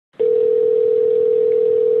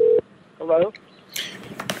Hello.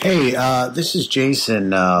 Hey, this is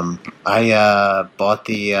Jason. I bought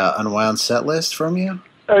the Unwound Set List from you.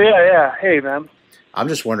 Oh yeah. Hey, man. I'm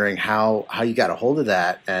just wondering how you got a hold of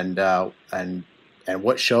that, and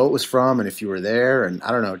what show it was from, and if you were there, and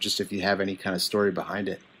I don't know, just if you have any kind of story behind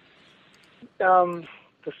it.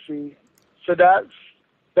 Let's see. So that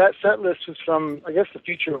set list was from, I guess, the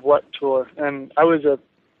Future of What tour, and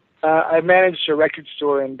I managed a record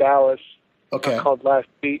store in Dallas. Okay. Called Last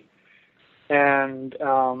Beat, and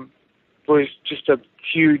was just a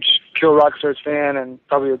huge Kill Rock Stars fan, and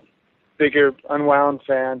probably a bigger Unwound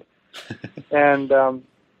fan. And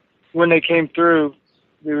when they came through,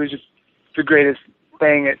 it was just the greatest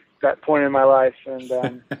thing at that point in my life. And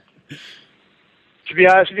to be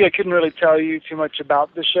honest with you, I couldn't really tell you too much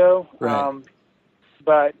about the show. Right.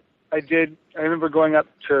 But I remember going up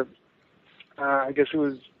to, I guess it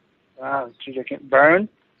was, Burn,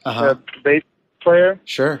 the bass player.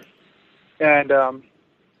 Sure. And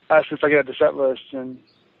asked if I could have the set list, and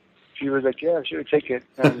she was like, "Yeah, sure, take it."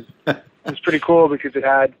 And it was pretty cool because it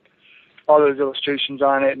had all those illustrations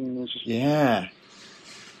on it, and it was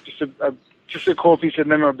just a cool piece of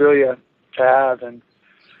memorabilia to have. And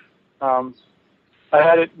I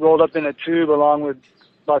had it rolled up in a tube along with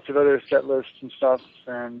lots of other set lists and stuff,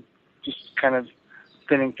 and just kind of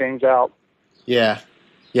thinning things out. Yeah.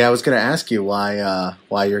 Yeah, I was going to ask you why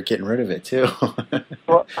you're getting rid of it too.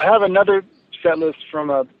 Well, I have another set list from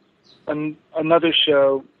another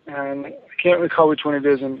show, and I can't recall which one it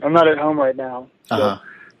is, and I'm not at home right now. So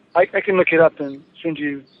I can look it up and send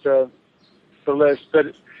you the list.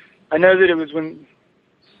 But I know that it was when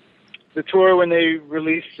the tour, when they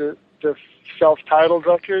released the self-titled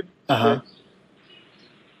record. Yeah,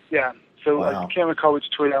 so wow. I can't recall which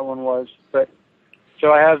tour that one was. But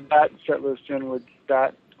so I have that set list in with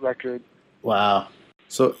that record. Wow.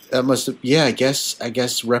 So that must have, I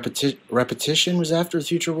guess Repetition was after the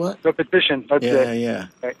Future What? Repetition, that's it. Yeah.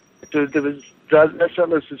 Right. That set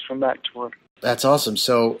list is from that tour. That's awesome.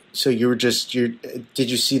 So you were did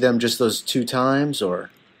you see them just those 2 times, or?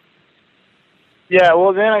 Yeah,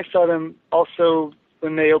 well then I saw them also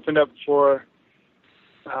when they opened up for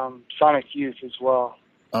Sonic Youth as well.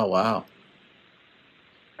 Oh wow.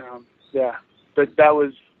 Yeah, but that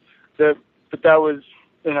was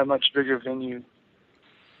in a much bigger venue.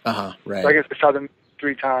 Right. So I guess I saw them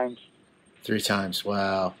 3 times. 3 times.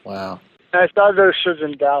 Wow. And I saw those shows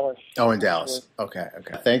in Dallas. Oh, in Dallas. Okay.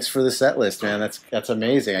 Thanks for the set list, man. That's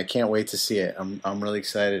amazing. I can't wait to see it. I'm really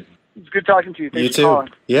excited. It's good talking to you. Thanks You for too. calling.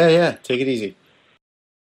 Yeah. Take it easy.